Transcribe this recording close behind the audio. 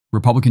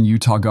Republican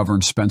Utah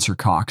Governor Spencer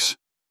Cox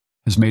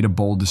has made a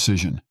bold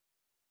decision.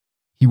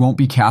 He won't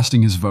be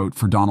casting his vote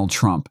for Donald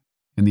Trump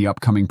in the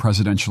upcoming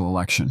presidential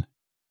election.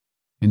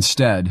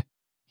 Instead,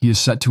 he is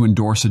set to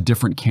endorse a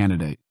different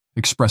candidate,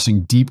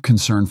 expressing deep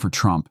concern for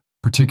Trump,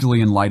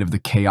 particularly in light of the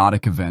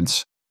chaotic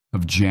events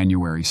of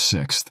January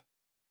 6th.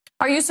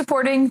 Are you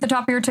supporting the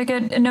top of your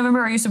ticket in November?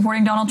 Are you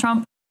supporting Donald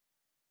Trump?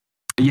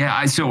 Yeah,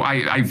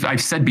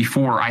 I've said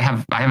before, I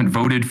haven't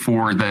voted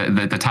for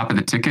the top of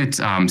the ticket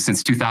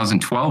since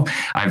 2012.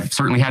 I've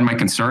certainly had my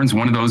concerns.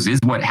 One of those is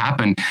what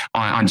happened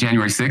on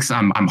January 6th.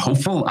 I'm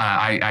hopeful.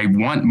 I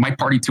want my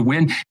party to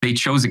win. They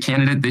chose a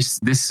candidate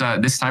this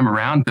time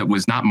around that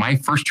was not my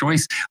first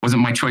choice.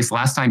 Wasn't my choice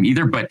last time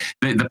either. But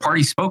the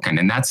party's spoken,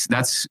 and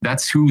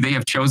that's who they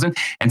have chosen.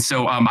 And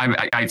so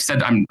I've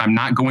said I'm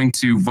not going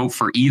to vote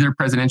for either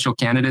presidential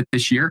candidate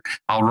this year.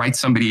 I'll write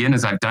somebody in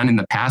as I've done in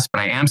the past, but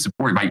I am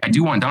supportive. I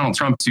do want Donald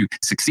Trump to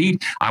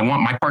succeed. I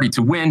want my party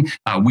to win.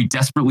 We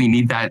desperately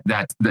need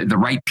the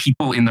right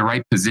people in the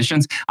right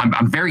positions.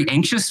 I'm very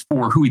anxious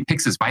for who he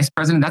picks as vice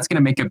president. That's going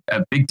to make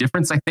a big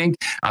difference, I think.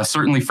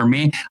 Certainly for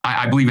me,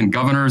 I believe in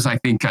governors. I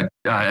think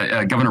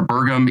Governor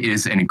Burgum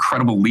is an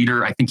incredible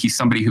leader. I think he's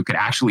somebody who could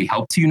actually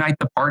help to unite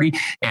the party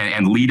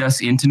and lead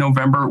us into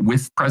November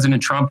with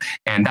President Trump.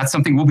 And that's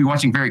something we'll be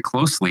watching very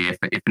closely if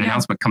an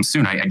announcement comes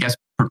soon. I guess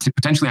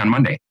potentially on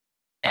Monday.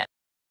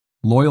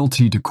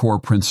 Loyalty to core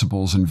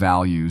principles and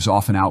values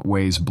often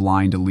outweighs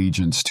blind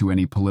allegiance to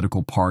any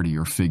political party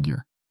or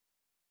figure.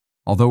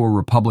 Although a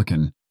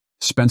Republican,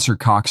 Spencer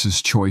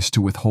Cox's choice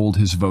to withhold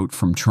his vote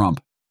from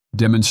Trump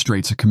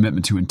demonstrates a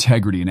commitment to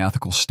integrity and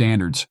ethical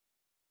standards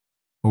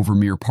over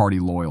mere party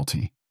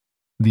loyalty.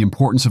 The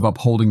importance of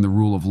upholding the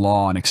rule of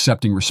law and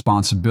accepting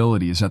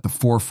responsibility is at the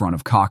forefront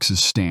of Cox's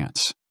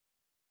stance.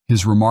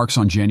 His remarks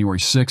on January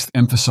 6th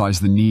emphasize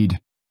the need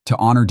to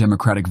honor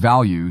democratic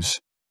values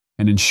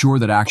and ensure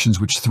that actions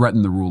which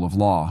threaten the rule of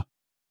law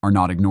are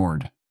not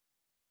ignored.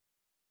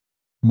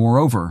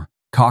 Moreover,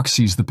 Cox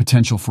sees the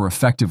potential for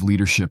effective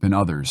leadership in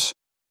others,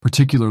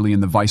 particularly in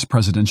the vice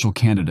presidential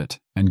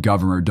candidate and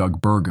Governor Doug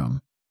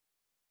Burgum.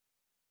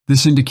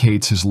 This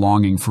indicates his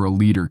longing for a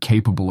leader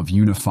capable of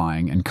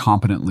unifying and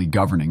competently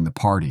governing the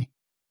party.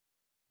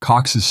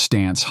 Cox's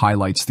stance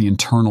highlights the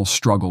internal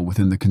struggle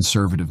within the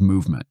conservative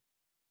movement,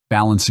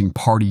 balancing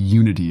party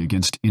unity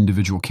against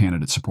individual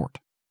candidate support.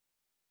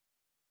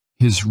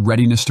 His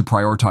readiness to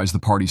prioritize the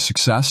party's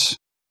success,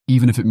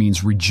 even if it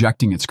means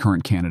rejecting its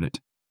current candidate,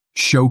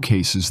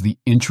 showcases the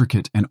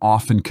intricate and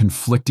often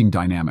conflicting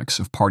dynamics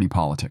of party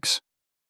politics.